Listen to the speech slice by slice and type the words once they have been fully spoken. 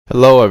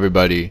Hello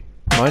everybody,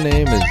 my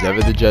name is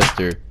Ever the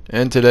Jester,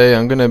 and today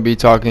I'm going to be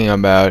talking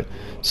about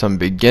some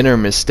beginner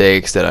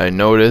mistakes that I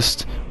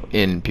noticed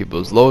in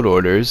people's load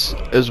orders,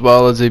 as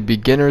well as a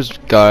beginner's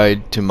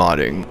guide to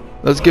modding.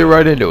 Let's get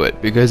right into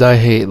it, because I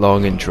hate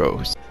long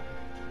intros.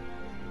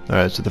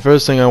 Alright, so the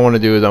first thing I want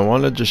to do is I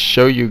want to just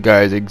show you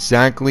guys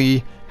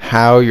exactly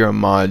how your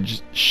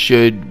mods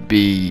should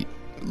be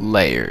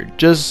layered,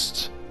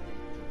 just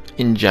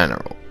in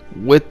general,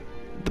 with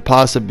the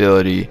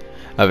possibility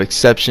of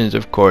exceptions,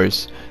 of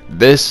course.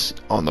 This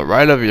on the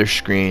right of your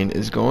screen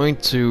is going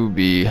to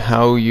be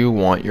how you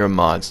want your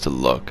mods to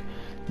look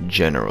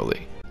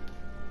generally.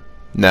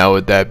 Now,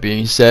 with that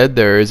being said,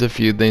 there is a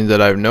few things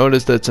that I've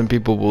noticed that some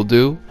people will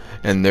do,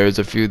 and there's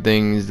a few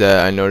things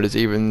that I noticed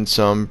even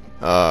some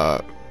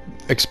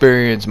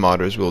experienced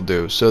modders will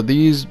do. So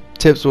these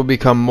tips will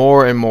become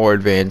more and more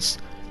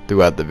advanced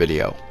throughout the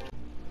video.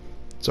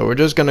 So we're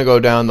just gonna go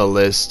down the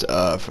list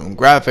from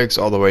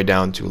graphics all the way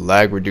down to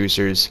lag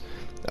reducers.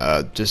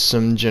 Just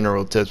some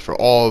general tips for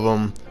all of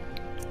them.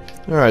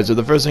 Alright, so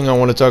the first thing I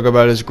want to talk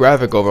about is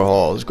graphic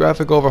overhauls.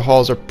 Graphic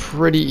overhauls are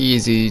pretty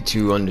easy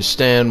to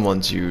understand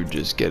once you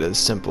just get a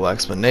simple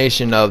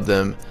explanation of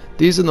them.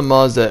 These are the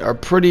mods that are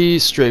pretty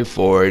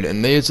straightforward,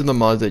 and these are the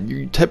mods that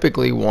you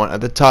typically want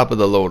at the top of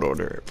the load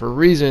order. For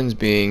reasons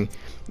being,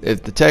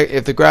 if the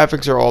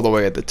graphics are all the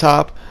way at the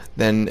top,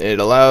 then it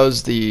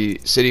allows the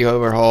city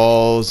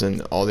overhauls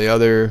and all the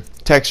other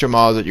texture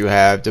mods that you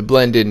have to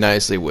blend in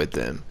nicely with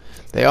them.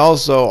 They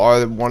also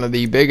are one of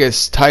the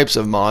biggest types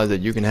of mods that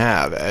you can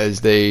have,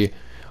 as they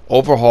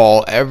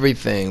overhaul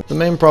everything. The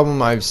main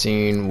problem I've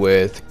seen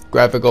with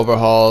graphic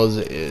overhauls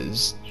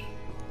is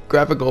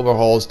graphic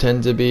overhauls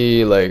tend to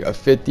be like a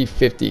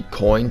 50-50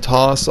 coin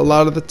toss a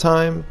lot of the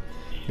time,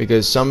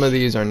 because some of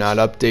these are not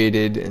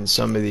updated and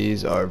some of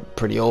these are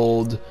pretty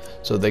old,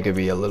 so they could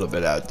be a little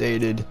bit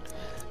outdated.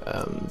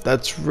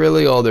 That's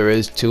really all there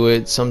is to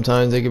it.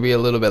 Sometimes they could be a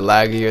little bit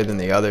laggier than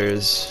the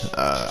others.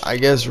 I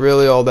guess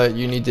really all that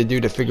you need to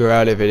do to figure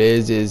out if it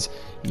is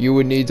you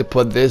would need to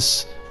put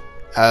this,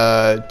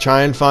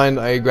 try and find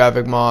a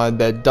graphic mod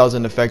that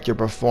doesn't affect your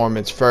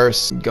performance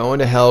first. Go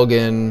into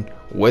Helgen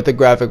with a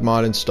graphic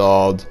mod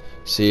installed,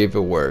 see if it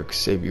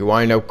works. If you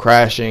wind up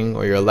crashing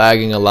or you're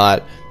lagging a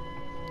lot,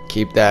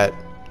 keep that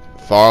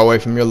far away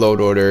from your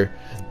load order.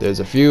 There's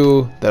a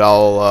few that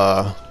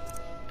I'll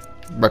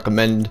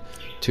recommend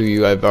to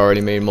you. I've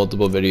already made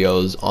multiple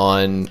videos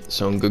on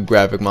some good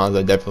graphic mods.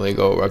 I definitely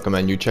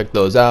recommend you check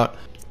those out.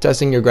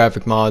 Testing your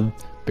graphic mod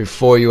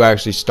before you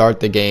actually start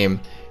the game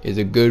is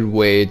a good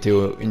way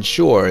to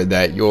ensure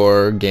that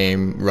your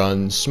game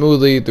runs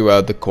smoothly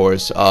throughout the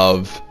course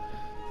of,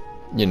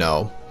 you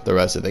know, the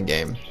rest of the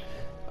game.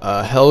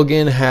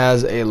 Helgen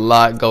has a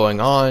lot going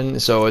on,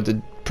 so it's a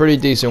pretty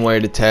decent way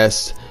to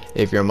test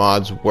if your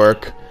mods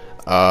work,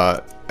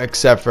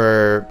 except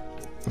for,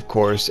 of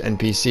course,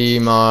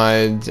 NPC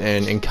mods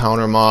and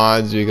encounter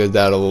mods, because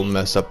that'll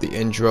mess up the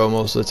intro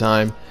most of the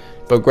time.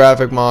 But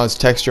graphic mods,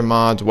 texture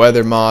mods,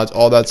 weather mods,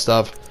 all that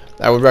stuff,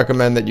 I would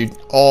recommend that you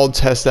all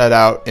test that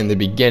out in the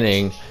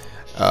beginning,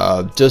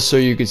 just so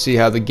you can see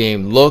how the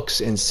game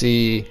looks and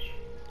see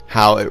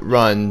how it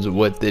runs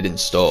with it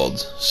installed.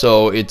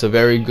 So it's a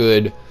very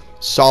good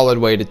solid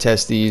way to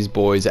test these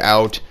boys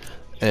out,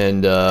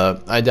 and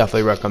I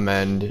definitely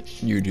recommend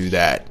you do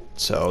that.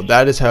 So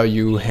that is how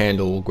you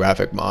handle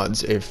graphic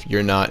mods if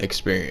you're not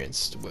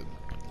experienced with.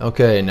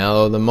 Okay,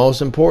 now the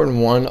most important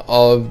one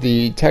of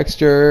the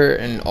texture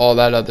and all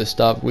that other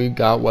stuff, we've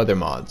got weather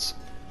mods.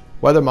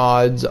 Weather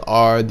mods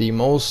are the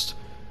most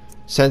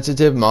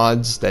sensitive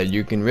mods that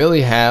you can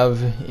really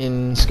have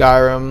in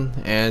Skyrim,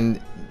 and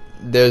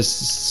there's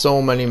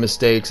so many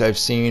mistakes I've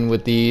seen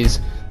with these.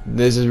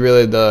 This is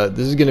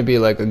going to be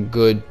like a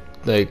good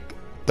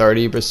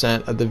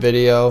 30% of the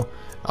video.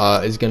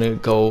 Is gonna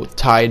go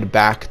tied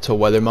back to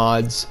weather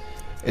mods.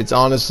 It's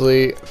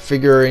honestly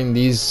figuring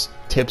these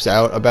tips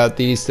out about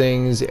these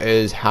things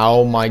is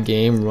how my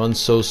game runs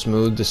so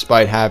smooth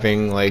despite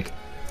having like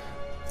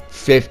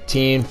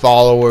 15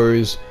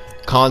 followers,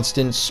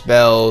 constant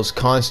spells,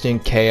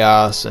 constant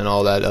chaos, and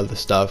all that other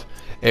stuff.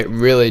 It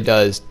really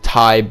does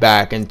tie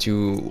back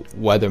into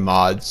weather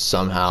mods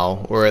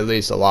somehow, or at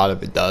least a lot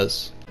of it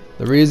does.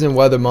 The reason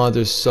weather mods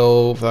are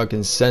so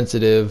fucking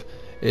sensitive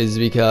is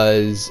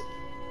because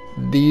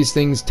these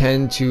things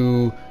tend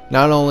to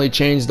not only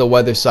change the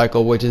weather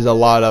cycle, which is a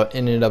lot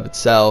in and of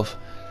itself,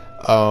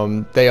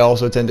 they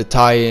also tend to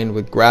tie in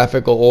with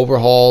graphical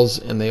overhauls,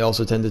 and they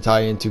also tend to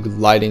tie into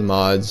lighting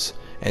mods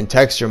and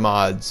texture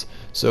mods.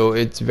 So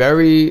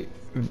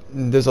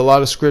there's a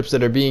lot of scripts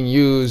that are being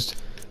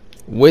used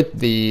with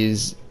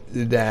these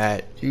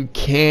that you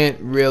can't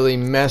really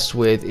mess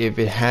with if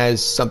it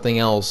has something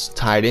else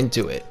tied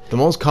into it. The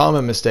most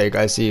common mistake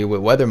I see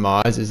with weather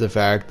mods is the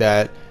fact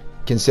that,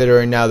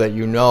 considering now that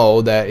you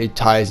know that it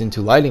ties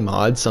into lighting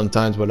mods,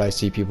 sometimes what I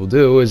see people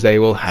do is they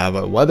will have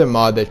a weather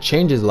mod that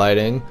changes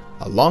lighting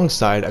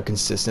alongside a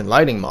consistent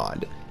lighting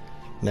mod.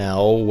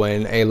 Now,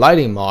 when a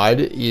lighting mod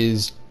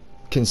is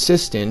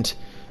consistent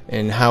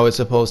and how it's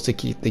supposed to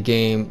keep the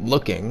game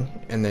looking,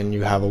 and then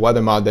you have a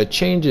weather mod that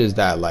changes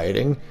that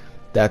lighting,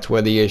 that's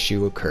where the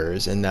issue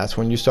occurs, and that's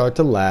when you start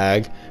to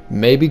lag,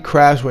 maybe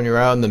crash when you're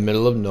out in the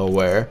middle of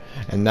nowhere,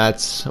 and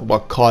that's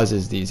what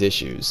causes these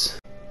issues.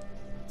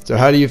 So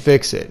how do you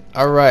fix it?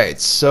 Alright,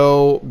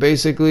 so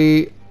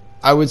basically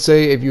I would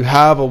say if you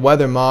have a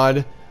weather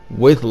mod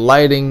with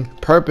lighting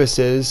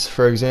purposes,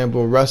 for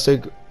example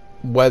rustic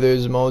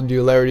weather's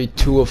modularity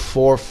 2 of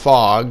 4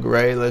 fog,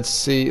 right?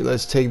 Let's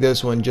take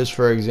this one just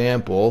for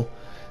example.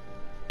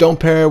 Don't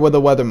pair it with a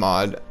weather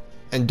mod,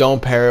 and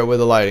don't pair it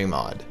with a lighting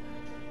mod.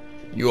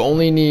 You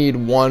only need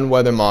one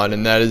weather mod,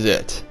 and that is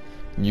it.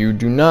 You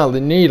do not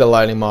need a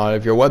lighting mod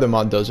if your weather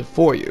mod does it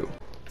for you.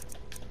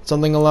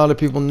 Something a lot of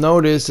people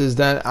notice is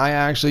that I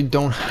actually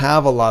don't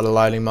have a lot of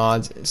lighting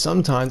mods.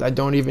 Sometimes I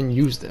don't even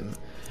use them.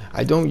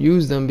 I don't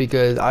use them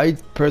because I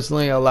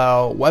personally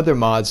allow weather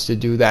mods to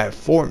do that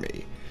for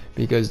me,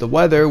 because the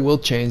weather will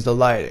change the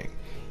lighting.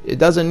 It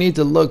doesn't need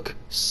to look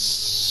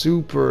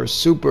super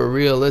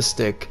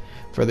realistic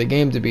for the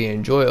game to be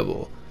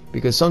enjoyable,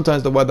 because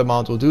sometimes the weather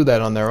mods will do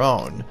that on their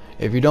own.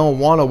 If you don't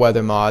want a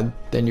weather mod,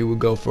 then you would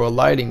go for a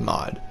lighting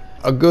mod.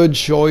 A good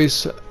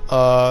choice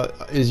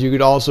is you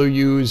could also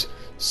use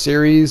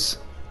series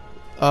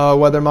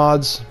weather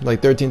mods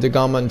like 13's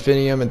Gamma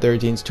Infinium and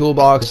 13's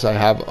Toolbox. I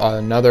have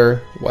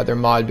another weather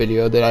mod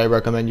video that I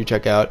recommend you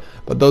check out,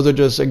 but those are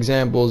just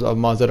examples of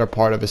mods that are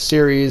part of a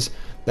series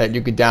that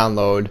you could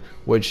download,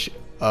 which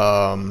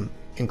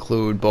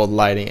include both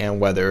lighting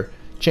and weather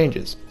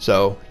changes.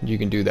 So you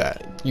can do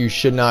that. You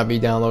should not be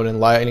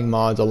downloading lighting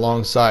mods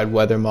alongside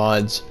weather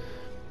mods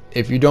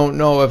if you don't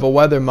know if a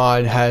weather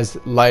mod has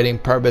lighting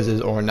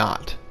purposes or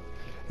not,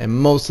 and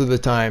most of the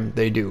time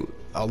they do.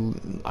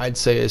 I'd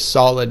say a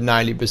solid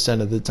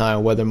 90% of the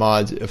time weather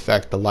mods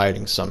affect the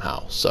lighting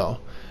somehow, so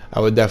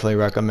I would definitely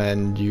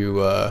recommend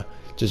you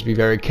just be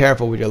very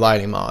careful with your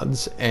lighting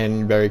mods,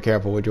 and very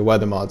careful with your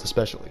weather mods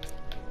especially.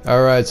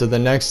 Alright, so the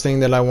next thing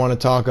that I want to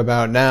talk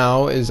about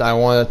now is I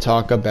want to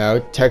talk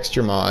about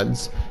texture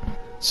mods.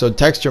 So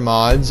texture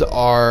mods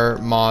are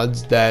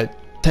mods that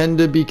tend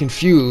to be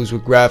confused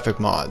with graphic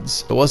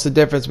mods. So what's the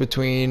difference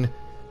between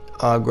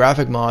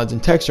graphic mods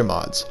and texture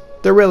mods?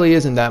 There really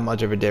isn't that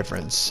much of a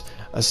difference,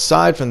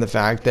 aside from the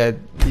fact that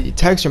the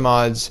texture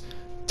mods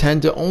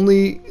tend to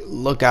only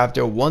look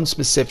after one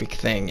specific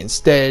thing.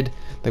 Instead,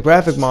 the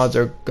graphic mods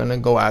are gonna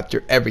go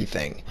after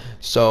everything.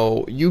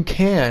 So you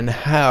can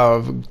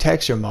have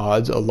texture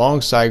mods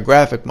alongside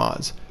graphic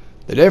mods.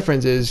 The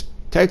difference is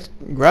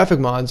graphic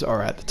mods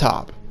are at the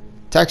top,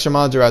 texture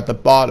mods are at the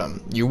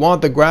bottom. You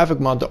want the graphic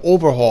mod to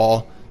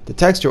overhaul the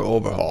texture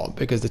overhaul,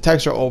 because the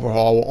texture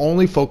overhaul will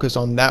only focus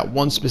on that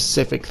one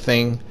specific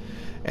thing,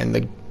 and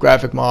the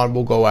graphic mod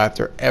will go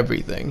after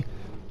everything.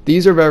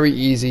 These are very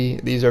easy,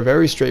 these are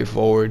very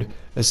straightforward.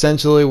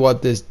 Essentially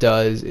what this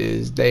does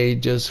is they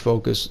just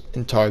focus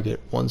and target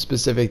one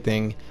specific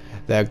thing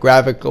that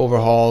graphic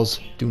overhauls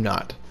do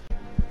not.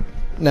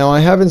 Now I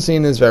haven't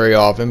seen this very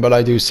often, but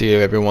I do see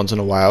it every once in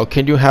a while.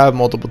 Can you have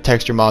multiple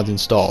texture mods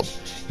installed?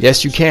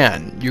 Yes, you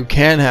can. You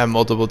can have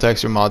multiple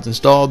texture mods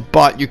installed,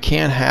 but you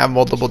can't have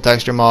multiple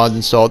texture mods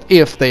installed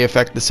if they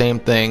affect the same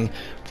thing,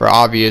 for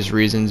obvious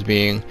reasons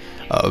being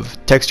of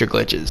texture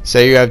glitches.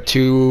 Say you have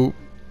 2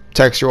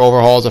 texture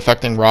overhauls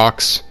affecting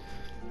rocks,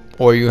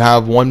 or you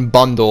have one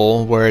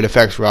bundle where it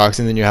affects rocks,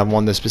 and then you have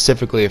one that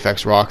specifically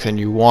affects rocks, and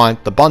you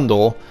want the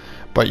bundle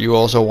but you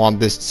also want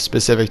this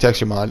specific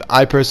texture mod.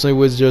 I personally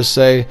would just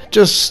say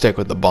just stick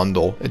with the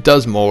bundle. It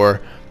does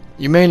more.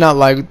 You may not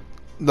like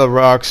the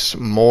rocks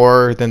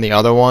more than the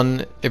other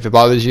one. If it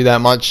bothers you that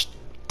much,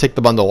 take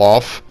the bundle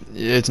off.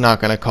 It's not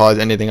going to cause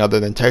anything other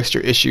than texture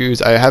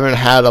issues. I haven't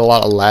had a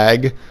lot of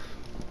lag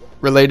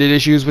related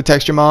issues with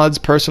texture mods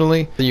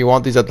personally. You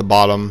want these at the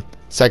bottom.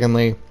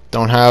 Secondly,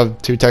 don't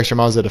have 2 texture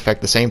mods that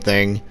affect the same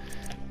thing,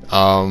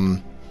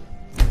 and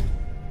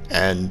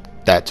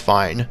that's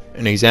fine.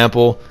 An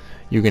example,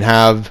 you can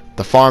have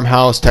the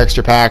farmhouse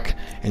texture pack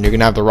and you can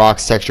have the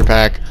rocks texture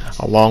pack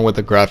along with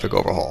the graphic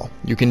overhaul.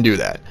 You can do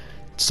that.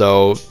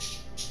 So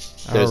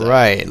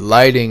alright,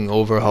 lighting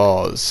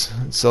overhauls.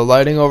 So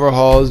lighting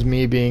overhauls,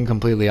 me being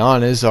completely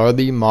honest, are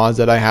the mods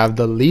that I have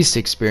the least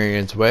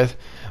experience with,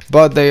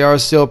 but they are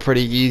still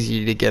pretty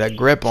easy to get a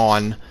grip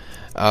on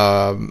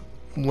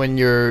when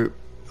you're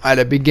at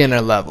a beginner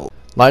level.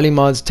 Lighting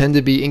mods tend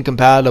to be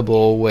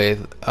incompatible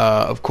with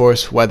of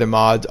course weather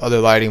mods,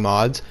 other lighting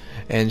mods,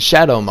 and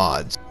shadow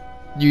mods.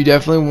 You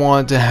definitely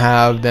want to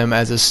have them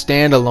as a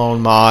standalone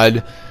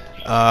mod.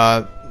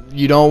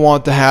 You don't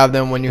want to have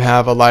them when you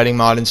have a lighting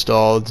mod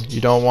installed.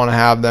 You don't want to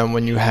have them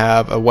when you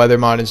have a weather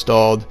mod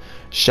installed.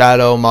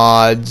 Shadow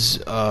mods,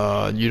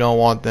 you don't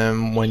want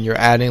them when you're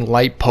adding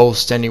light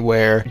posts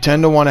anywhere. You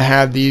tend to want to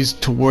have these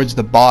towards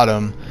the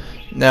bottom.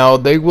 Now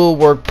they will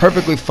work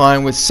perfectly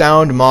fine with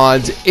sound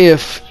mods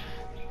if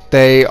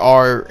they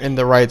are in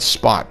the right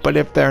spot, but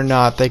if they're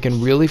not, they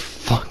can really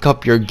fuck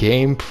up your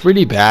game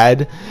pretty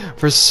bad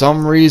for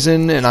some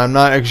reason, and I'm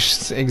not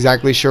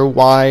exactly sure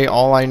why.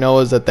 All I know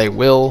is that they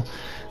will.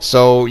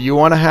 So you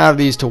want to have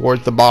these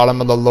towards the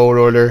bottom of the load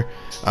order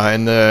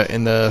in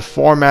the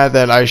format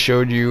that I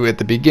showed you at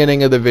the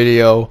beginning of the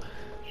video,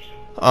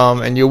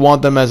 and you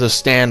want them as a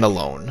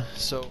standalone.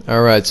 So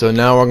alright, so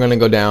now we're going to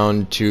go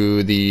down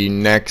to the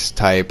next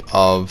type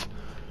of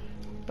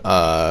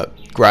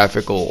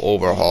graphical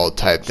overhaul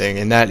type thing,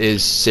 and that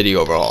is city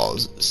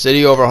overhauls.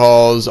 City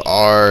overhauls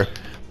are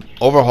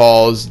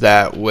overhauls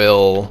that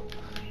will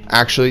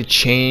actually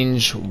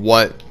change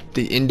what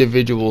the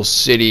individual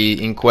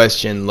city in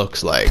question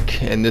looks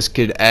like, and this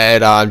could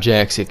add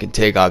objects, it could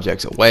take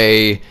objects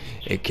away,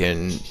 it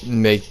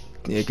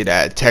could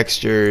add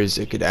textures,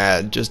 it could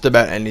add just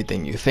about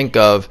anything you think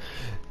of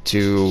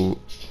to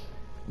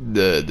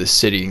the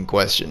city in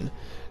question.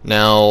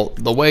 Now,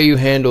 the way you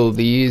handle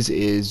these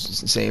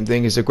is the same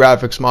thing as the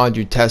graphics mod.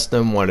 You test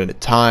them one at a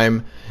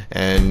time,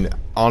 and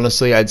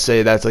honestly, I'd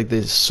say that's like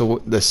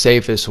the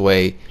safest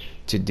way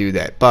to do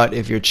that. But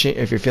if you're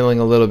feeling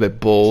a little bit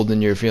bold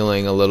and you're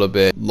feeling a little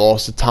bit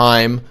lost of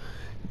time,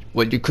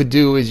 what you could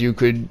do is you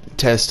could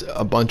test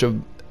a bunch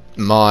of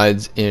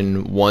mods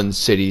in one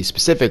city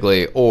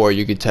specifically, or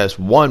you could test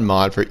one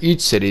mod for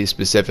each city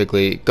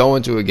specifically, go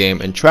into a game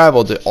and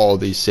travel to all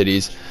these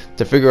cities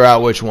to figure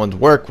out which ones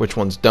work, which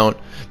ones don't,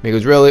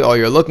 because really all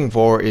you're looking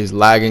for is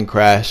lag and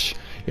crash,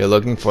 you're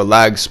looking for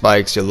lag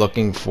spikes, you're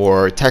looking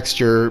for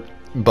texture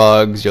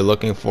bugs, you're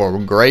looking for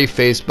gray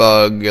face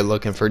bug, you're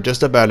looking for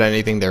just about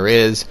anything there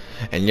is.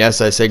 And yes,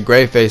 I say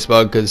gray face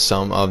bug because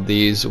some of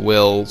these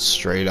will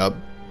straight up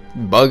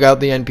bug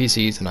out the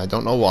NPCs, and I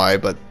don't know why,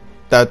 but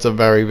that's a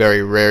very,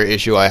 very rare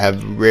issue I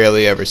have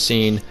rarely ever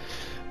seen,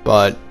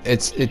 but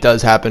it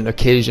does happen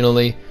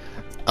occasionally.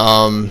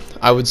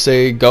 I would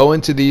say go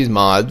into these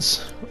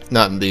mods,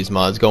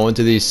 go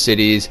into these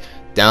cities,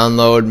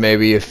 download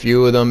maybe a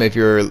few of them if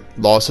you're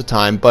lost of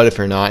time, but if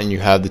you're not and you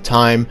have the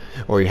time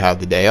or you have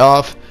the day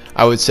off,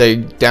 I would say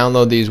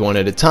download these one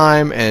at a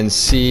time and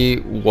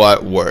see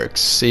what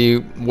works. See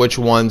which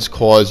ones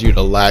cause you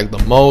to lag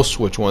the most,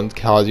 which ones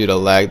cause you to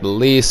lag the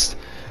least,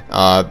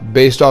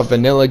 based off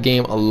vanilla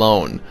game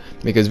alone,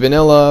 because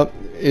vanilla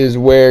is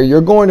where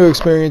you're going to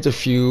experience a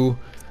few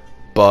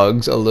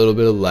bugs, a little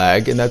bit of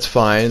lag, and that's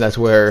fine. That's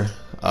where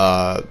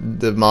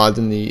the mods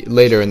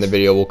later in the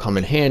video will come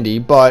in handy.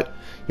 But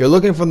you're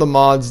looking for the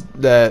mods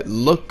that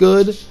look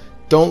good,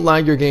 don't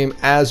lag your game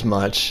as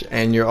much,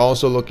 and you're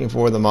also looking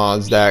for the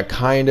mods that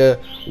kinda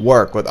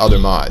work with other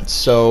mods.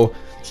 So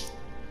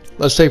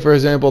let's take for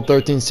example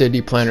 13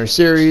 City Planner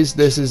Series.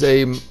 This is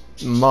a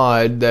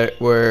mod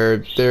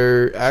where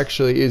there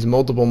actually is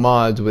multiple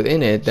mods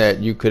within it that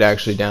you could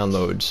actually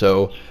download.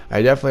 So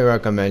I definitely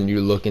recommend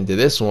you look into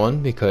this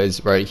one,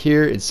 because right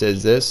here it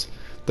says this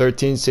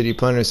 13 City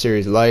Planner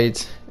Series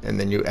Light, and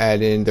then you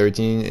add in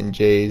 13 and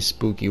J's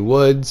Spooky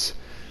Woods,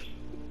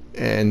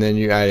 and then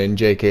you add in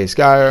JK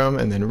Skyrim,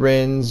 and then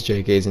Rins,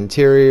 JK's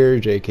Interior,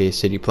 JK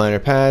City Planner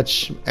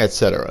Patch,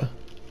 etc.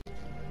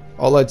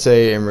 All I'd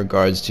say in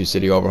regards to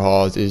city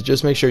overhauls is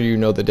just make sure you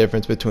know the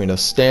difference between a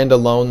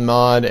standalone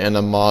mod and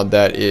a mod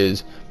that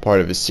is part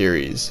of a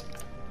series.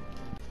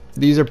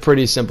 These are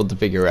pretty simple to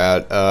figure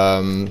out,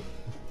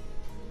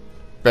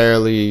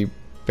 fairly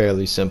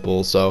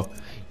simple. So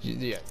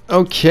yeah.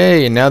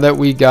 Okay, now that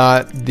we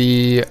got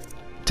the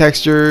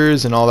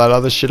textures and all that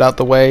other shit out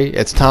the way,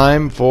 it's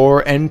time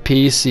for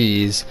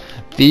NPCs.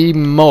 The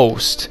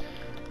most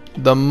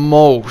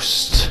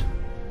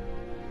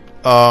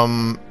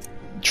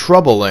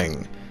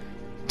troubling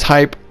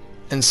type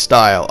and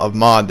style of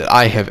mod that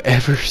I have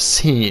ever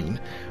seen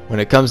when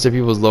it comes to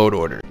people's load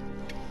order.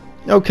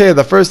 Okay,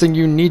 the first thing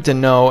you need to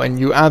know, and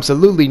you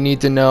absolutely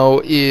need to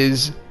know,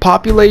 is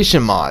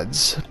population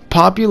mods.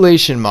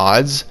 Population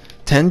mods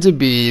tend to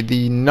be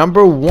the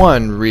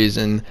 #1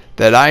 reason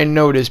that I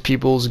notice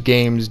people's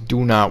games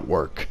do not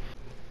work.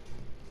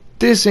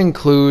 This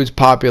includes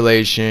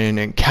population,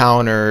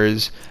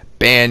 encounters,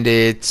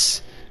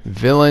 bandits,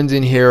 villains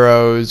and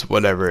heroes,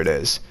 whatever it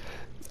is.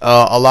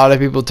 A lot of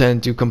people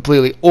tend to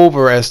completely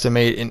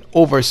overestimate and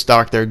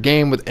overstock their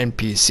game with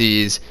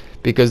NPCs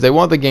because they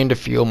want the game to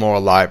feel more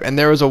alive. And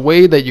there is a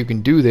way that you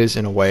can do this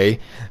in a way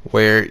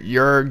where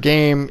your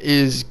game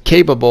is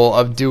capable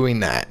of doing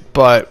that.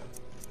 But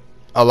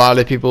a lot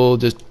of people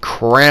just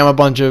cram a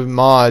bunch of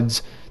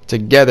mods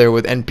together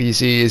with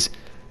NPCs,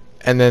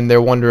 and then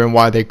they're wondering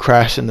why they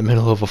crash in the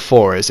middle of a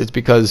forest. It's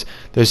because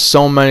there's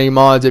so many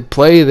mods at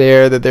play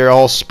there that they're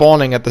all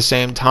spawning at the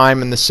same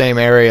time in the same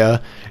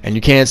area, and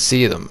you can't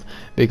see them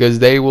because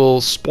they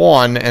will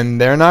spawn,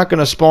 and they're not going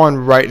to spawn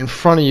right in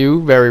front of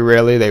you. Very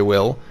rarely they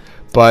will,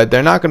 but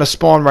they're not going to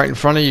spawn right in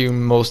front of you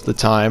most of the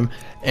time.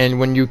 And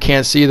when you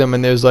can't see them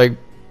and there's like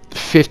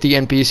 50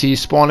 NPCs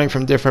spawning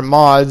from different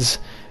mods,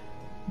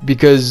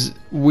 because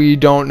we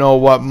don't know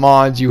what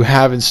mods you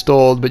have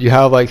installed, but you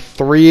have like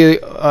 3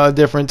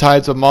 different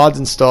types of mods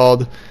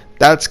installed,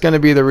 that's going to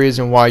be the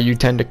reason why you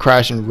tend to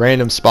crash in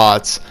random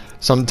spots,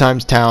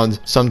 sometimes towns,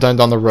 sometimes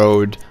on the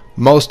road,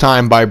 most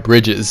time by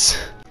bridges.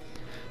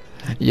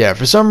 Yeah,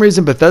 for some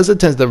reason Bethesda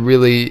tends to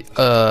really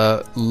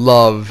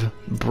love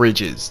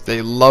bridges.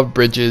 They love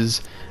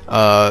bridges.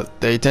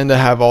 They tend to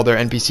have all their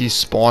NPCs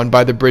spawned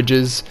by the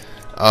bridges.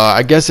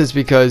 I guess it's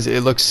because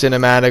it looks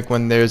cinematic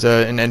when there's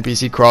an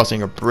NPC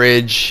crossing a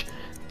bridge.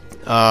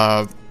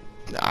 I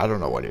don't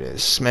know what it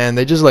is, man.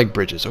 They just like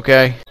bridges,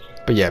 okay?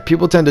 But yeah,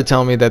 people tend to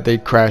tell me that they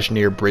crash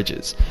near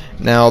bridges.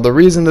 Now, the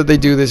reason that they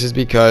do this is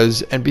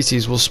because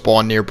NPCs will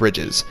spawn near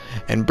bridges,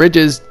 and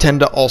bridges tend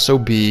to also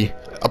be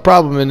a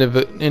problem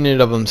in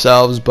and of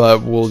themselves,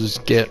 but we'll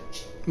just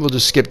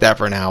skip that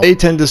for now. They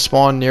tend to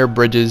spawn near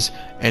bridges,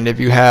 and if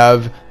you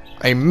have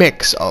a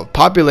mix of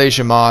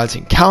population mods,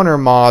 encounter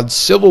mods,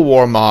 civil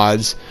war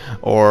mods,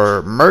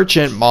 or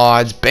merchant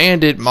mods,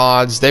 bandit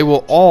mods, they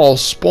will all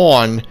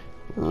spawn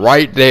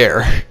right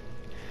there,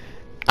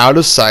 out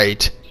of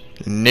sight,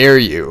 near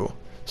you,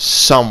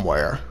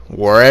 somewhere,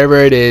 wherever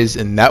it is,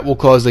 and that will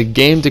cause the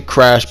game to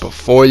crash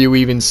before you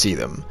even see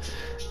them.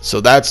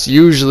 So that's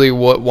usually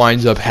what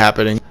winds up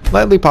happening.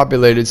 Lightly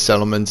populated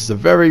settlements is a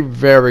very,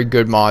 very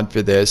good mod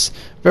for this.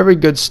 Very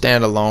good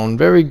standalone,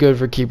 very good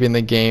for keeping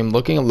the game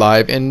looking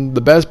alive, and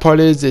the best part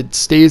is it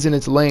stays in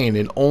its lane.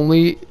 It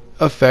only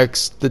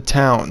affects the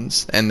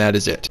towns, and that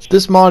is it.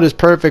 This mod is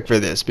perfect for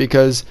this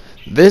because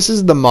this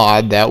is the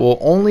mod that will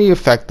only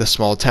affect the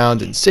small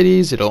towns and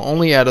cities. It'll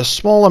only add a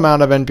small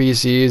amount of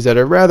NPCs that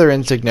are rather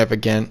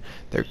insignificant.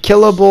 They're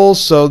killable,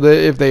 so that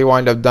if they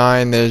wind up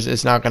dying,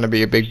 it's not going to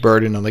be a big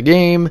burden on the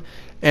game,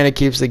 and it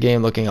keeps the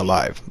game looking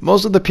alive.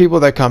 Most of the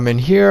people that come in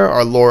here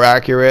are lore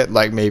accurate,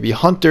 like maybe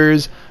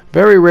hunters,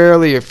 very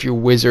rarely a few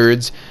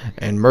wizards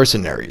and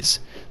mercenaries,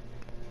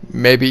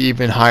 maybe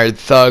even hired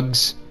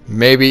thugs,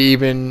 maybe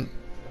even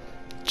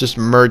just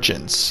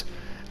merchants.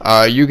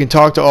 You can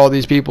talk to all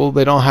these people.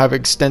 They don't have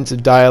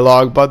extensive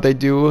dialogue, but they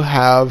do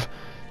have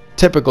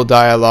typical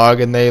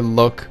dialogue, and they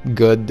look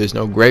good. There's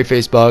no gray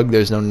face bug,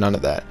 there's none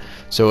of that.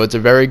 So it's a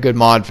very good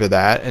mod for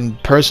that,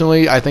 and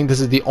personally I think this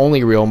is the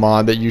only real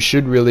mod that you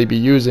should really be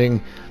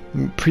using,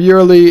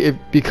 purely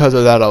because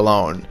of that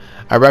alone.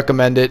 I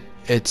recommend it.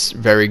 It's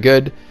very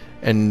good,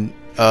 and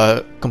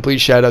complete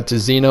shout out to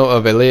Zeno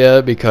of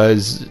Elia,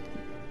 because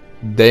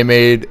they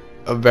made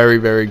a very,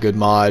 very good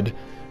mod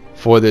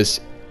for this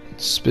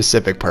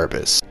specific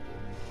purpose.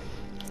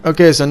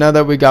 Okay, so now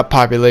that we got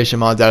population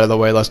mods out of the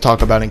way, let's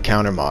talk about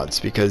encounter mods,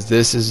 because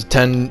this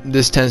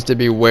tends to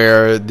be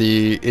where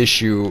the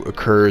issue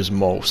occurs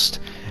most.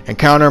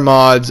 Encounter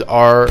mods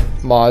are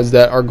mods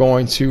that are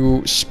going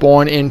to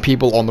spawn in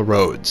people on the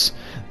roads.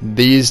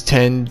 These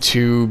tend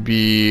to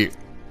be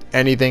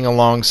anything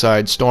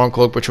alongside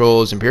Stormcloak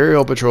patrols,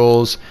 Imperial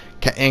patrols,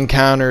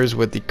 encounters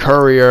with the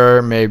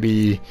courier,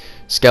 maybe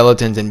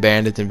skeletons and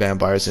bandits and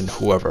vampires and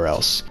whoever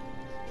else.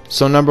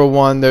 So number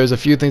one, there's a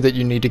few things that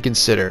you need to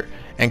consider.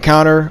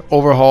 Encounter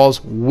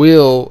overhauls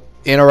will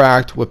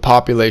interact with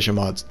population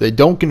mods. They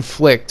don't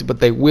conflict, but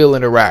they will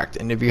interact.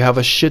 And if you have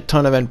a shit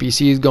ton of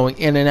NPCs going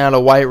in and out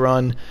of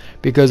Whiterun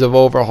because of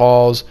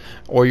overhauls,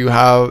 or you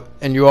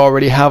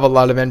already have a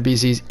lot of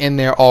NPCs in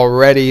there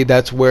already,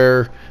 that's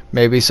where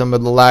maybe some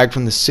of the lag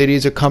from the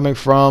cities are coming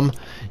from.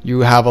 You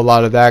have a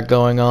lot of that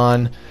going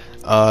on.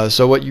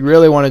 So what you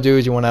really want to do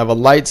is you want to have a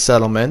light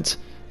settlement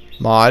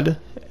mod.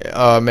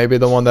 Maybe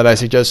the one that I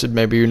suggested.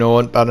 Maybe you know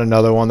about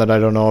another one that I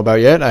don't know about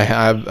yet.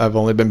 I've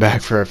only been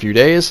back for a few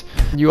days.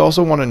 You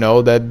also want to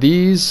know that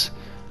these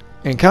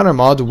encounter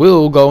mods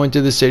will go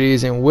into the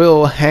cities and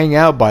will hang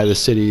out by the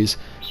cities,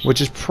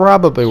 which is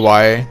probably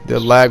why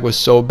the lag was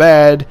so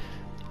bad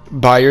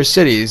by your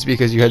cities,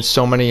 because you had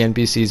so many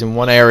NPCs in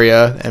one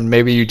area and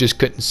maybe you just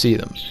couldn't see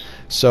them.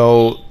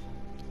 So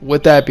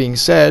with that being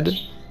said,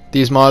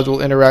 these mods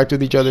will interact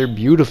with each other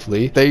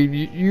beautifully. They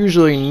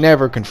usually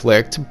never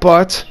conflict,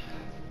 but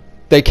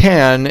they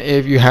can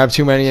if you have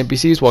too many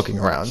NPCs walking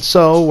around.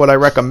 So what I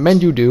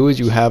recommend you do is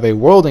you have a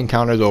world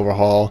encounters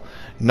overhaul,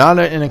 not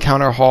an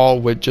encounter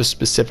hall with just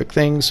specific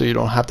things, so you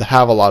don't have to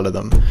have a lot of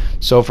them.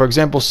 So for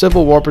example,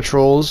 Civil War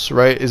patrols,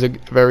 right, is a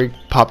very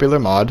popular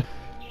mod,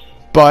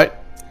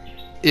 but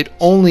it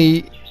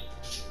only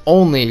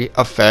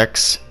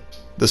affects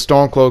the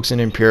Stormcloaks and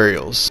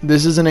Imperials.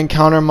 This is an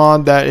encounter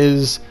mod that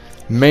is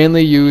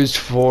mainly used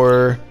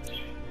for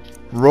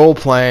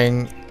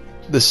role-playing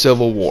the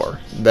Civil War.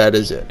 That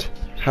is it.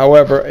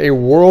 However, a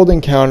World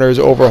Encounters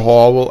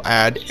overhaul will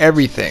add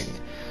everything.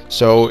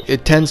 So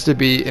it tends to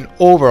be an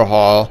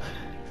overhaul,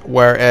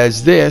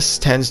 whereas this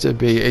tends to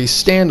be a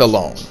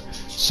standalone.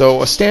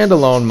 So a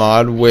standalone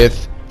mod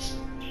with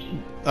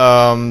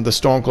the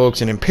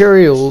Stormcloaks and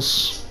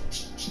Imperials,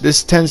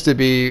 this tends to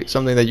be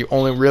something that you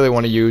only really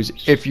want to use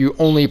if you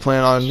only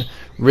plan on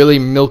really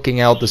milking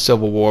out the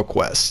Civil War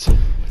quest.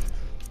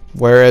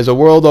 Whereas a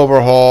World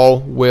Overhaul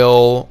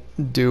will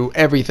do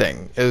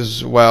everything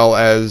as well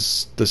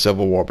as the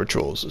Civil War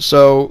patrols.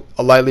 So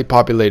a lightly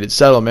populated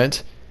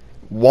settlement,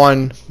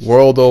 one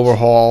World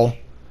Overhaul,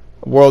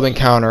 World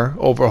Encounter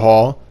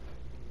Overhaul,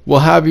 will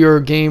have your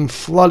game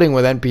flooding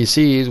with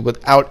NPCs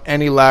without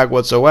any lag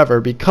whatsoever,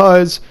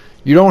 because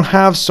you don't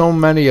have so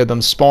many of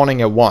them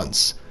spawning at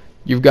once.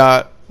 You've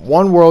got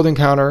one World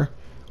Encounter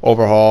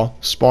overhaul,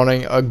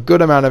 spawning a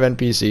good amount of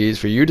NPCs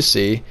for you to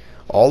see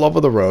all over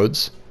the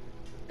roads,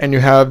 and you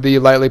have the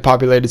lightly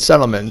populated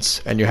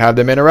settlements, and you have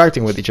them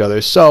interacting with each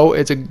other. So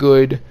it's a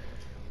good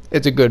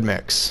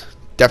mix.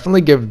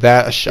 Definitely give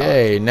that a shot.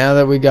 Okay, now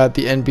that we got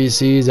the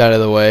NPCs out of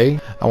the way,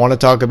 I want to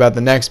talk about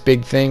the next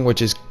big thing,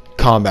 which is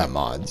combat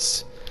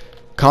mods.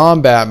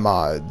 Combat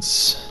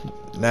mods.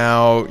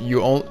 Now,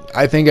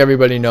 I think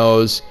everybody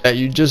knows that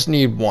you just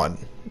need one.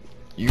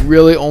 You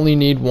really only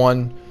need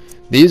one.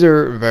 These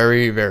are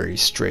very, very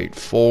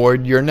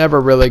straightforward. You're never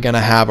really going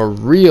to have a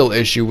real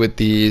issue with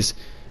these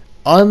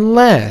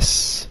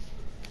unless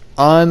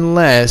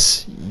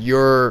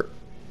you're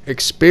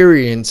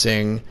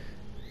experiencing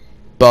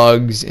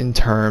bugs in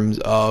terms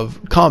of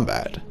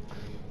combat.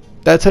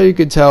 That's how you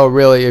could tell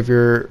really if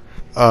your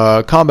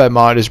combat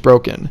mod is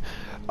broken.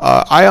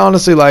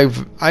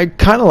 I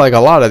kind of like a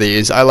lot of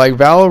these. I like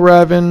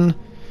Valorevin,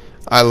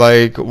 I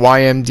like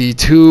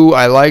YMD2,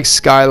 I like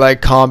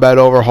Skylight Combat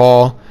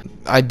Overhaul.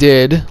 I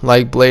did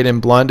like Blade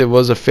and Blunt. It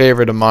was a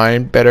favorite of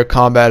mine. Better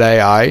combat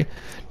AI.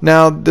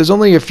 Now, there's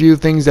only a few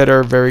things that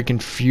are very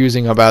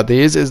confusing about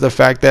these, is the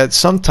fact that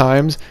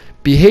sometimes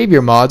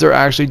behavior mods are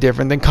actually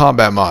different than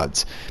combat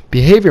mods.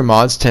 Behavior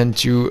mods tend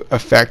to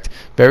affect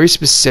very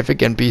specific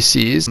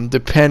NPCs.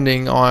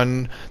 Depending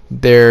on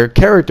their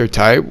character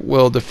type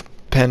will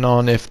depend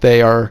on if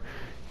they are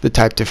the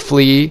type to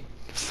flee,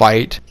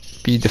 fight,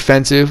 be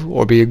defensive,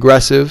 or be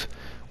aggressive.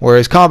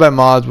 Whereas combat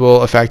mods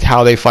will affect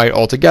how they fight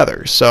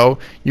altogether. So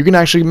you can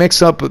actually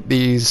mix up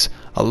these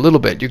a little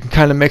bit. You can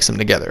kind of mix them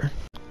together.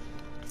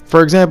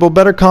 For example,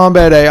 Better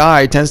Combat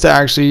AI tends to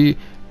actually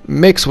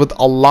mix with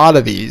a lot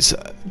of these.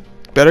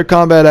 Better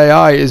Combat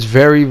AI is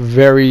very,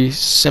 very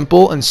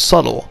simple and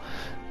subtle.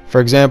 For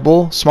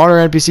example, smarter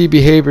NPC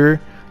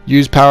behavior,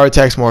 use power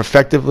attacks more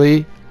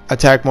effectively,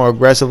 attack more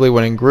aggressively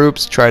when in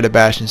groups, try to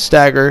bash and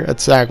stagger,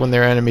 attack when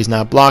their enemy's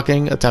not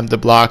blocking, attempt to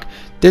block,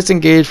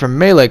 disengage from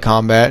melee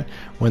combat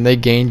when they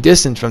gain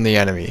distance from the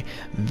enemy.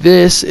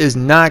 This is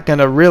not going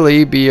to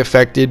really be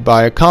affected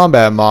by a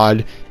combat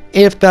mod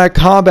if that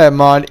combat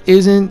mod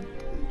isn't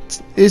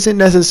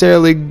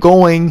necessarily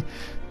going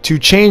to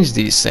change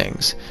these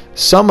things.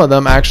 Some of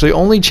them actually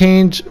only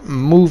change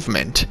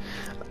movement,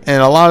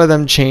 and a lot of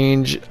them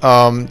change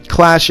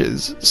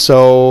clashes.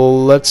 So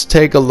let's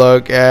take a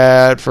look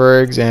at,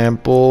 for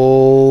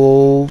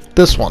example,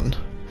 this one.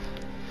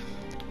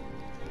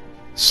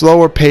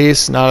 Slower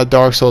pace, not a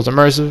Dark Souls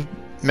immersive.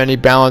 Many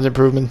balance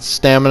improvements.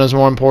 Stamina is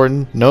more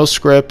important. No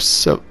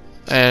scripts,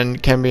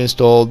 and can be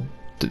installed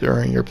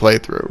during your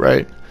playthrough,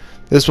 right?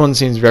 This one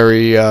seems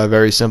very,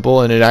 very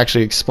simple, and it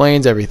actually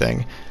explains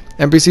everything.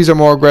 NPCs are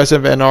more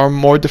aggressive and are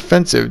more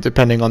defensive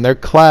depending on their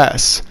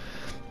class.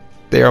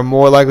 They are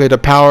more likely to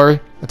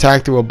power,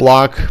 attack through a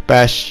block,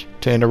 bash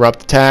to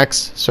interrupt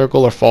attacks,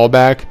 circle or fall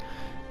back,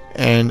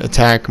 and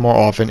attack more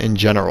often in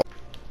general.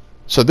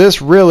 So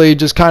this really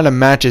just kind of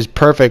matches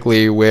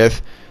perfectly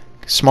with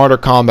smarter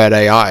combat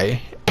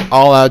AI.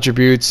 All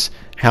attributes,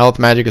 health,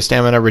 magic, and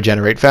stamina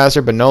regenerate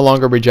faster, but no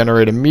longer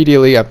regenerate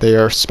immediately after they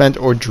are spent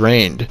or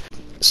drained.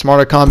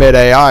 Smarter combat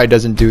AI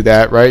doesn't do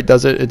that, right?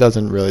 Does it? It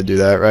doesn't really do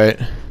that, right?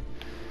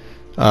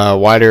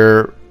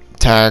 Wider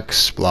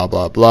attacks, blah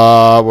blah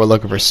blah. We're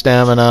looking for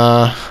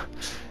stamina.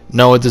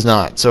 No, it does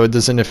not. So it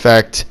doesn't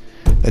affect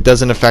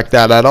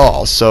that at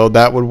all. So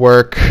that would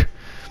work.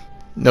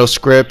 No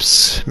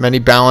scripts, many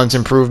balance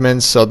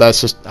improvements. So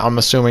that's just, I'm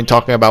assuming,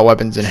 talking about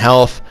weapons and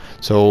health.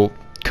 So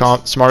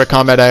smarter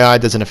combat AI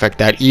doesn't affect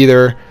that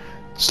either.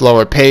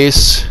 Slower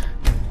pace.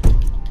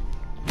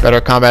 Better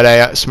combat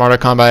AI, smarter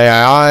combat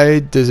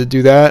AI, does it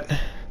do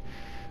that?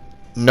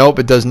 Nope,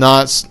 it does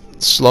not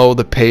slow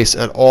the pace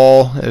at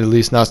all. At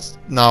least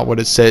not what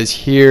it says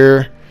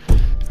here.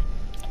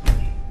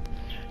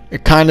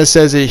 It kind of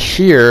says it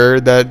here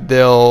that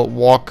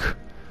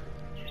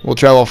will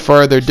travel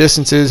further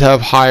distances, have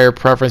higher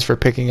preference for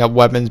picking up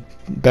weapons,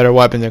 better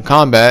weapons in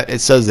combat. It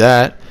says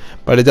that,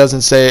 but it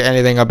doesn't say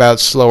anything about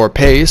slower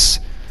pace.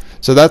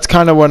 So that's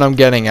kind of what I'm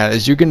getting at,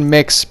 is you can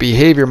mix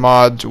behavior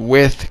mods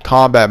with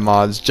combat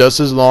mods just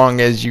as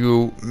long as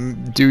you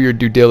do your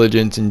due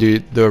diligence and do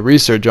the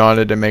research on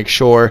it and make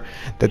sure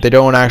that they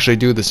don't actually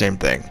do the same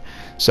thing.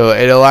 So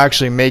it'll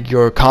actually make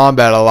your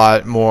combat a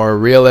lot more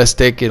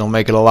realistic. It'll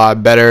make it a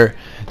lot better.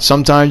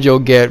 Sometimes you'll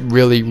get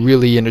really,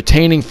 really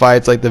entertaining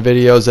fights like the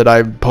videos that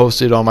I've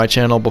posted on my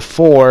channel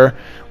before,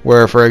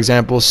 where, for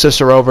example,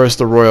 Cicero versus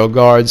the Royal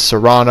Guards,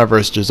 Serana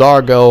versus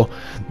Jazargo,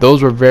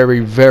 those were very,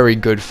 very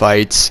good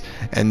fights,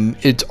 and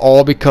it's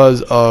all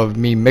because of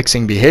me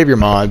mixing behavior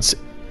mods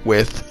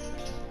with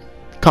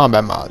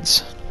combat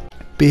mods.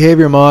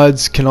 Behavior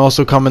mods can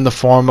also come in the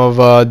form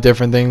of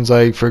different things,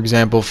 like, for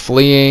example,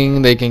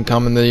 fleeing. They can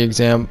come in the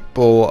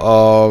example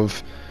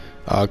of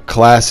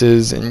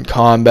classes in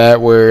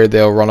combat where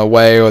they'll run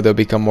away or they'll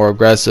become more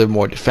aggressive,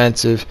 more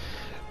defensive.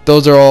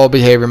 Those are all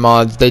behavior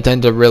mods. They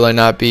tend to really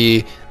not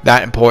be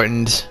that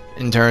important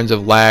in terms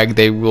of lag.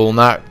 They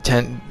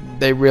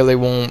really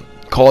won't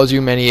cause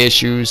you many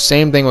issues.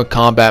 Same thing with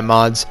combat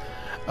mods.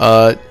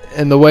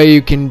 And the way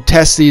you can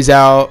test these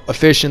out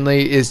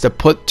efficiently is to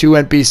put two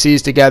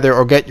NPCs together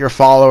or get your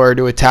follower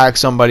to attack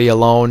somebody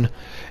alone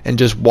and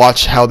just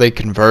watch how they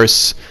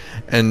converse,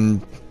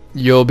 and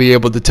you'll be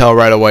able to tell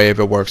right away if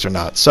it works or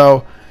not.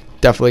 So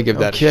definitely give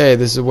that. Okay,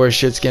 this is where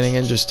shit's getting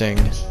interesting.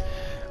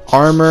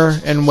 Armor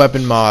and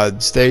weapon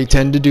mods. They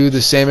tend to do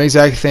the same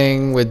exact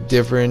thing with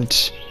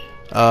different,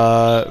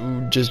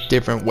 just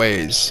different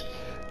ways.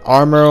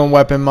 Armor and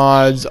weapon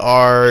mods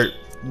are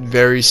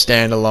very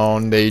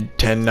standalone. They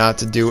tend not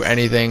to do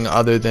anything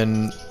other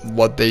than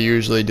what they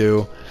usually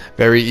do.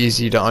 Very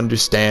easy to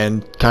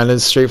understand, kind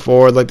of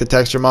straightforward like the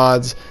texture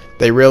mods.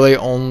 They really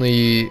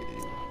only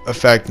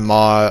affect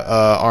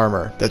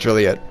armor. That's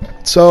really it.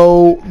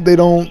 So they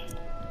don't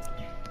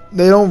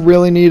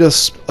really need a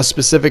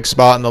specific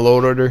spot in the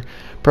load order.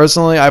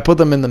 Personally, I put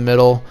them in the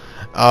middle,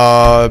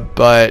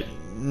 but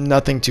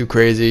nothing too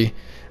crazy.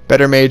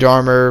 Better mage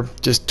armor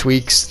just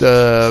tweaks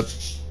the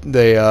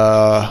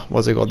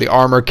what's it called, the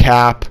armor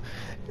cap.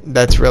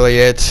 That's really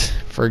it.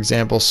 For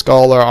example,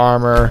 scholar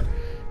armor.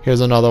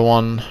 Here's another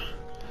one.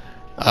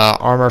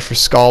 Armor for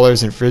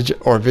scholars and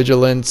or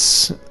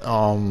vigilance.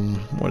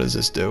 What does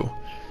this do?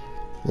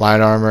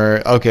 Light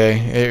armor. Okay,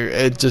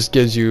 it just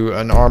gives you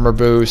an armor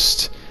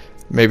boost.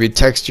 Maybe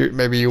texture.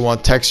 Maybe you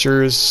want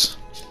textures.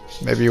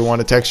 Maybe you want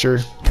a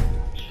texture.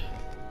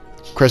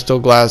 Crystal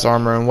glass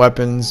armor and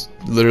weapons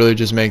literally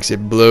just makes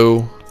it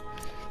blue.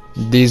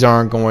 These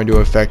aren't going to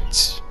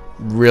affect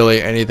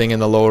really anything in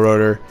the load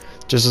order.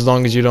 Just as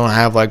long as you don't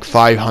have like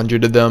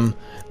 500 of them,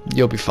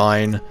 you'll be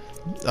fine.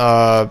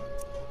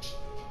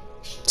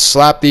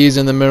 Slap these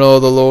in the middle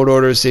of the load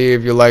order, see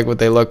if you like what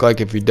they look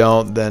like. If you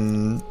don't,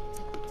 then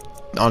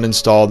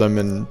uninstall them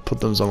and put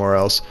them somewhere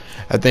else.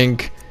 I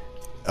think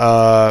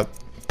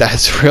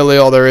that's really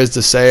all there is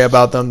to say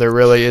about them. There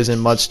really isn't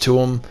much to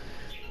them.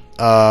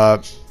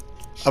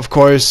 Of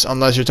course,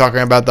 unless you're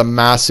talking about the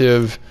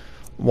massive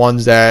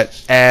ones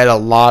that add a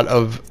lot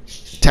of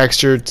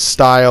textured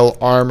style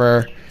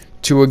armor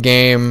to a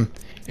game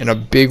in a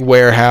big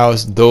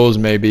warehouse, those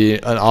may be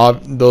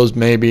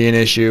an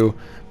issue.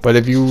 But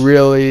if you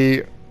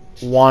really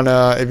want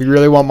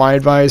my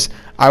advice,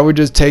 I would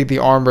just take the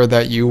armor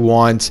that you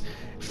want,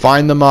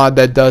 find the mod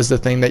that does the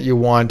thing that you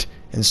want,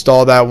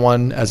 install that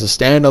one as a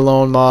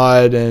standalone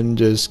mod, and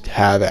just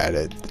have at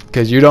it.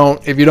 Because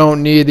if you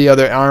don't need the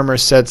other armor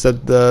sets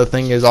that the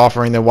thing is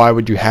offering, then why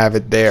would you have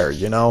it there?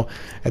 You know,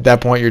 at that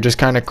point you're just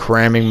kind of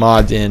cramming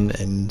mods in,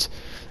 and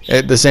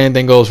the same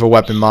thing goes for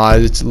weapon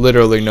mods. It's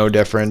literally no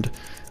different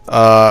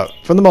for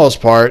the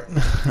most part.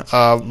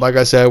 Like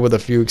I said, with a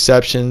few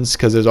exceptions,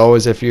 because there's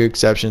always a few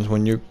exceptions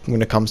when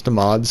it comes to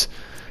mods.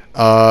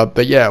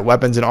 But yeah,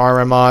 weapons and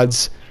armor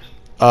mods.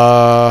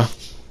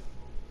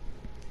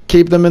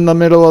 Keep them in the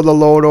middle of the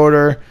load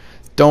order.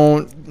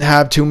 Don't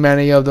have too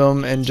many of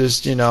them, and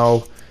just, you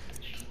know,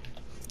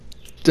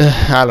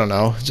 I don't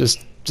know,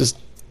 just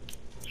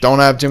don't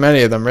have too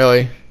many of them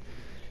really,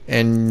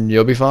 and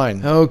you'll be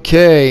fine.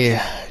 Okay,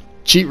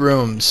 cheat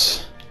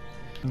rooms.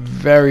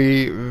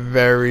 Very,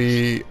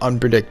 very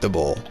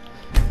unpredictable.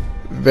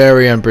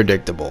 Very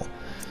unpredictable.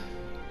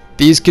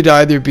 These could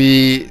either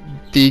be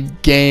the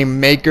game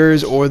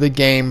makers or the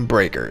game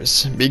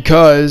breakers,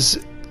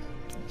 because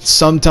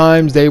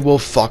sometimes they will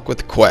fuck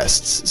with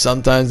quests,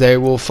 sometimes they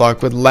will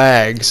fuck with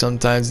lag,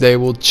 sometimes they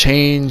will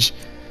change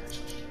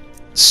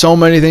so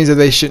many things that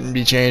they shouldn't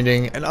be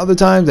changing, and other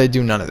times they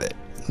do none of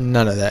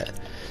that.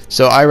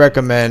 So I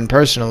recommend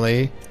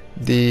personally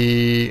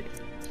the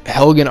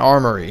Helgen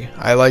Armory.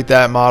 I like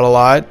that mod a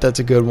lot. That's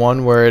a good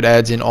one, where it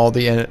adds in all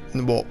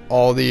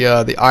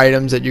the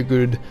items that you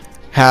could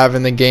have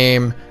in the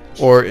game,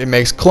 or it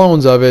makes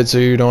clones of it so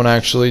you don't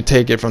actually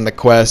take it from the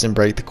quest and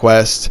break the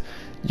quest.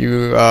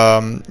 You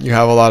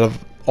have a lot of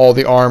all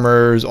the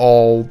armors,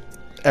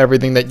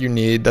 everything that you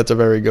need. That's a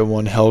very good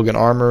one. Helgen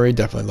Armory,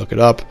 definitely look it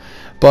up.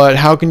 But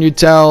how can you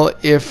tell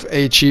if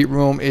a cheat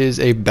room is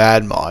a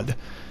bad mod?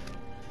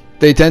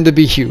 They tend to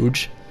be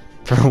huge,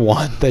 for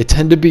one. They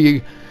tend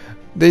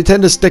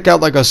to stick out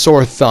like a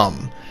sore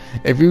thumb.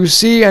 If you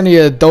see any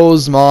of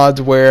those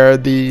mods where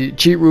the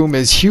cheat room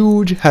is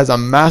huge, has a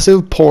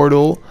massive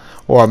portal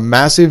or a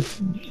massive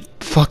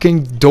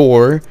fucking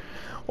door,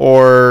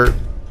 or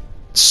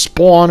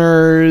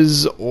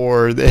spawners,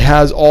 or it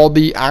has all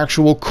the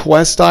actual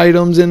quest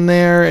items in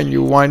there, and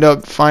you wind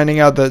up finding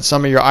out that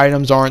some of your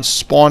items aren't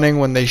spawning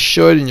when they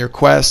should in your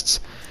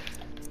quests,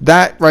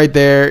 that right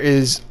there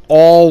is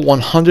all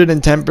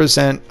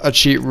 110% a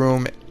cheat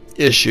room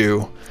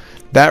issue.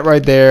 That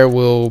right there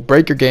will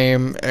break your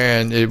game,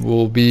 and it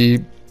will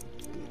be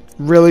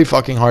really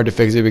fucking hard to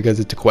fix it because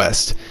it's a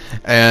quest.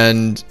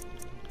 And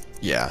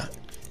yeah,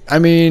 I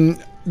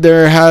mean,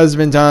 there has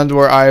been times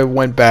where I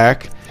went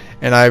back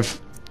and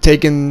I've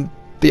taken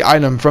the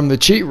item from the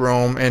cheat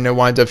room and it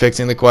winds up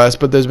fixing the quest,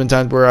 but there's been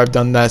times where I've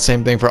done that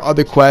same thing for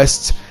other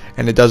quests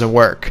and it doesn't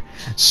work.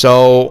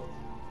 So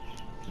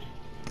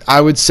I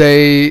would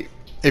say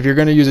if you're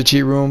going to use a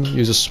cheat room,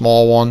 use a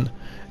small one.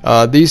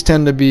 These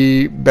tend to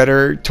be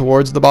better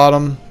towards the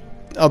bottom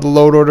of the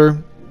load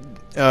order,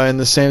 in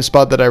the same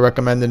spot that I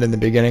recommended in the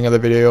beginning of the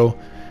video.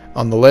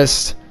 on the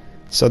list.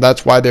 So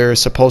that's why they're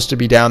supposed to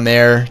be down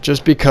there,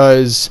 just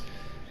because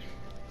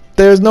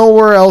there's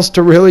nowhere else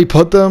to really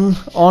put them,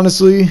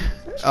 honestly.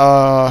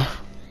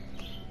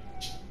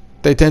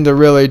 They tend to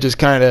really just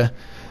kind of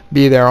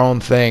be their own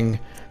thing.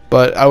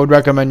 But I would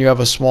recommend you have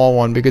a small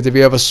one, because if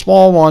you have a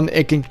small one,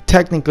 it can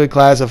technically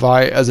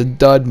classify as a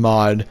dud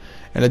mod.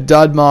 And a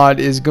dud mod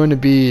is going to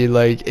be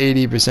like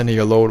 80% of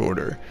your load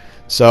order.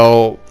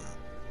 So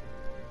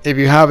if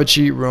you have a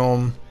cheat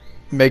room,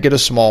 make it a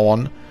small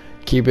one.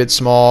 Keep it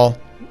small.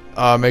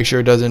 Make sure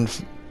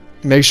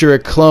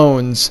it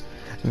clones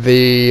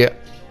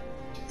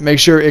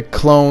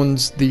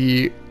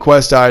the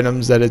quest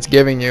items that it's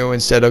giving you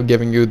instead of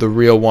giving you the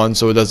real one,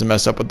 so it doesn't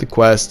mess up with the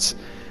quests,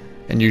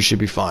 and you should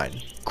be fine.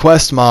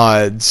 Quest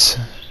mods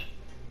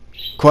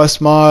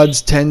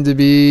tend to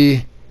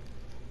be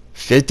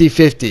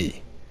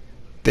 50-50.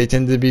 They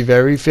tend to be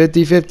very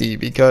 50-50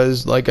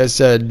 because, like I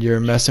said, you're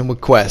messing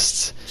with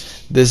quests.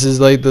 This is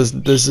like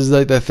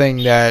the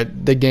thing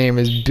that the game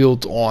is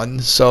built on.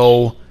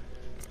 So,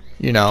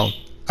 you know,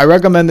 I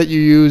recommend that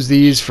you use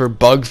these for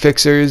bug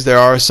fixers. There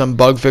are some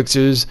bug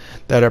fixers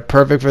that are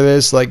perfect for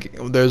this. Like,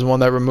 there's one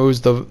that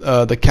removes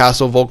the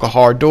Castle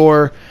Volkahar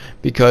door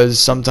because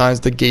sometimes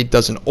the gate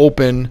doesn't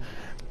open.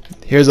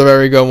 Here's a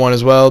very good one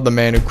as well, the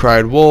Man Who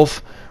Cried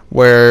Wolf,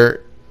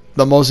 where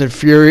the most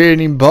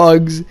infuriating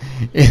bugs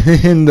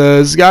in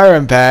the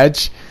Skyrim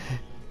patch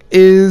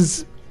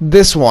is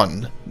this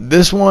one.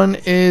 This one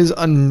is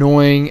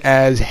annoying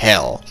as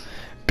hell.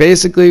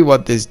 Basically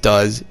what this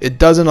does, it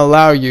doesn't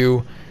allow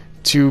you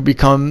to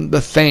become the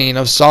Thane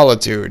of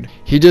Solitude.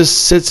 He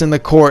just sits in the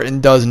court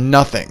and does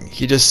nothing.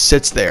 He just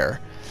sits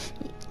there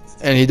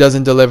and he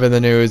doesn't deliver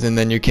the news, and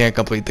then you can't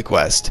complete the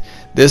quest.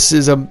 This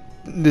is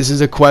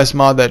a quest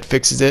mod that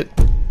fixes it,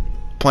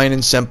 plain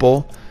and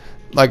simple.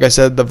 Like I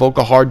said, the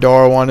Volkahar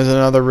door one is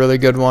another really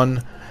good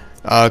one,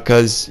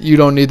 because you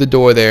don't need the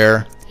door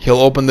there. He'll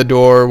open the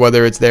door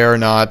whether it's there or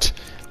not,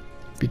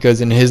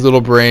 because in his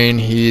little brain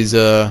he's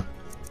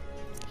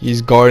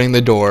guarding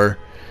the door.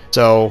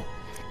 So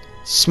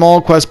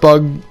small quest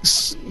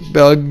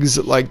bugs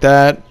like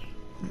that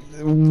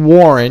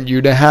warrant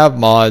you to have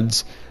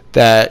mods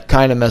that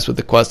kind of mess with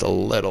the quest a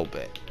little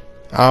bit.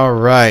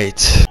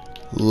 Alright,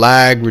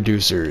 lag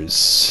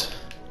reducers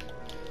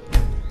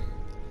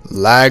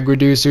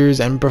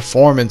and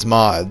performance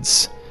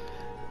mods.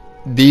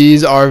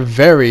 These are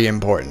very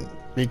important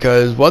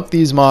because what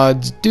these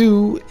mods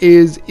do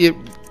is it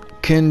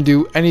can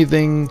do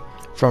anything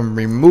from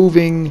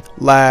removing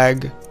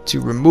lag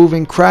to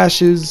removing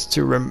crashes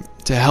to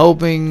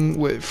helping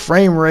with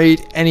frame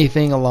rate,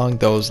 anything along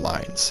those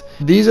lines.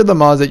 These are the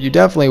mods that you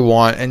definitely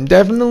want and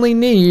definitely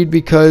need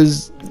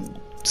because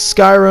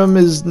Skyrim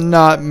is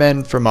not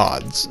meant for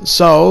mods.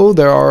 So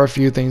there are a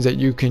few things that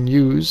you can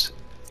use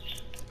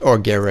or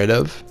get rid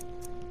of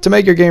to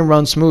make your game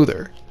run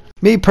smoother.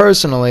 Me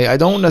personally, I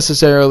don't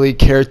necessarily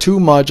care too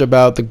much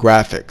about the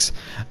graphics.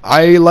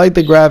 I like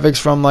the graphics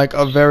from like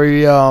a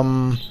very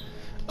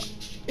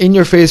in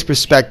your face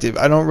perspective.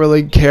 I don't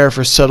really care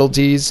for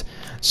subtleties.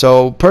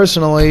 So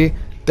personally,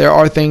 there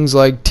are things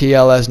like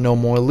TLS no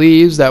more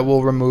leaves that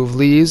will remove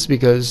leaves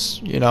because,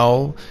 you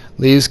know,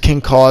 leaves can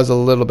cause a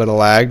little bit of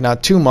lag,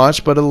 not too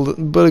much, but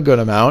a good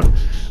amount.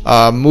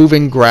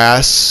 Moving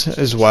grass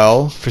as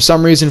well. For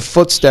some reason,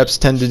 footsteps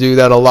tend to do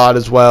that a lot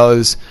as well.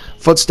 As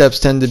footsteps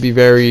tend to be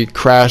very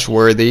crash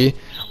worthy.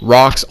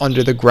 Rocks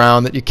under the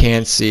ground that you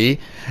can't see.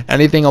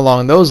 Anything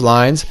along those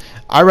lines.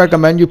 I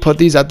recommend you put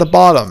these at the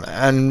bottom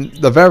and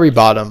the very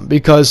bottom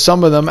because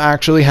some of them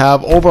actually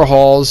have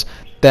overhauls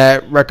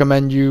that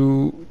recommend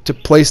you to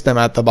place them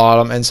at the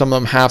bottom, and some of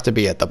them have to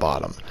be at the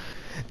bottom.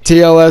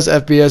 TLS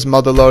FPS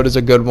Motherload is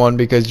a good one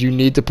because you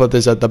need to put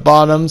this at the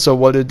bottom. So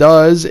what it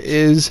does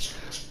is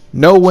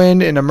no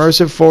wind and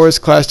immersive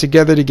forest clash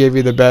together to give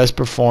you the best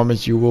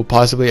performance you will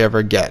possibly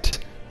ever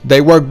get.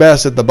 They work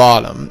best at the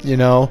bottom, you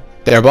know,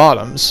 they're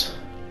bottoms.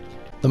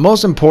 The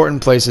most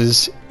important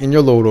places in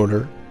your load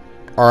order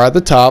are at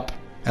the top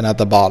and at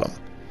the bottom.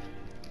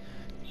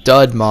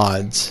 Dud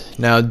mods.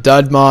 Now,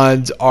 dud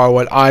mods are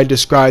what I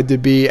describe to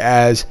be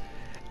as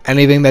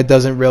anything that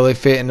doesn't really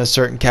fit in a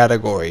certain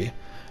category.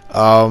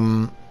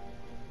 For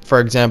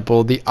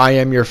example, the I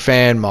Am Your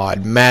Fan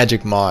mod,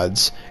 magic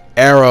mods,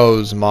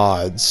 arrows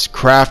mods,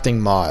 crafting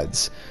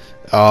mods,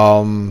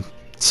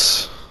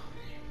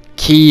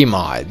 key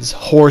mods,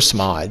 horse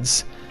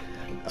mods,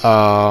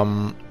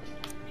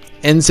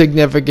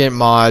 insignificant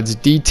mods,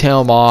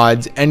 detail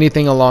mods,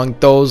 anything along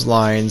those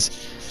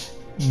lines.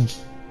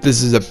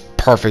 This is a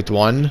perfect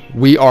one.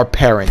 We Are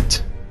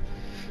Parent.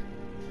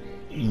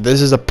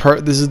 This is the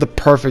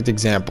perfect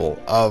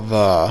example of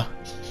a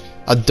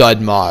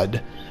dud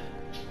mod.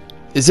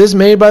 Is this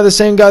made by the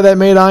same guy that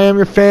made I Am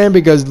Your Fan?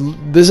 Because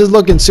this is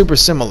looking super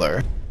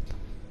similar.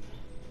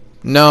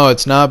 No,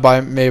 it's not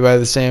made by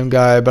the same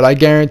guy, but I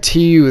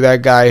guarantee you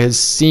that guy has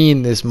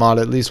seen this mod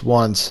at least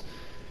once.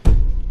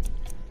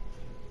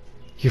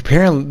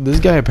 This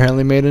guy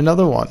apparently made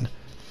another one.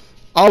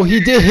 Oh, he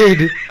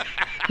did.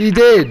 He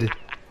did.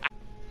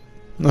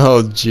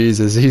 Oh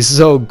Jesus, he's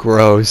so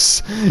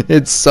gross.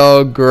 It's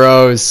so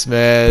gross,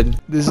 man.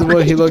 This is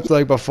what he looked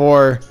like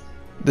before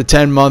the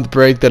 10-month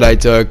break that I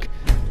took.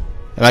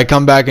 And I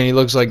come back and he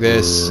looks like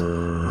this.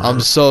 I'm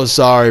so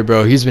sorry,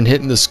 bro. He's been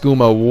hitting the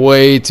skooma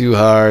way too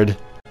hard.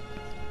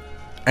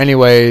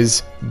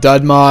 Anyways,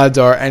 dud mods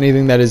are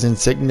anything that is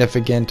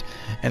insignificant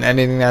and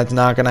anything that's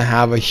not gonna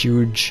have a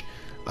huge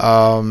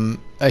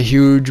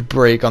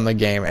break on the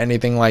game.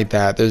 Anything like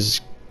that.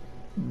 There's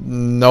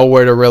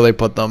nowhere to really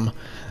put them.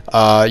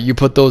 You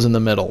put those in the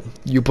middle.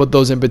 You put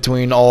those in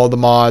between all the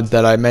mods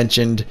that I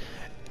mentioned.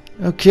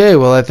 Okay,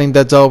 well, I think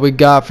that's all we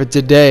got for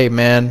today,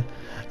 man.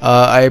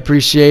 I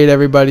appreciate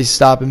everybody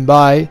stopping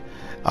by.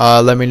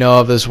 Let me know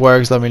if this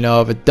works. Let me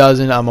know if it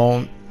doesn't. I'm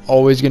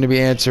always going to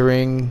be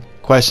answering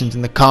questions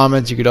in the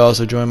comments. You could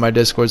also join my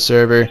Discord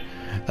server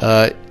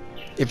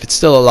if it's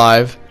still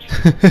alive.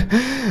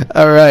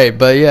 Alright,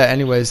 but yeah,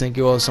 anyways, thank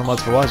you all so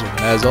much for watching.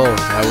 As always,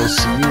 I will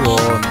see you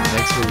all in the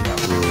next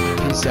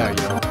video. Peace out,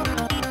 y'all.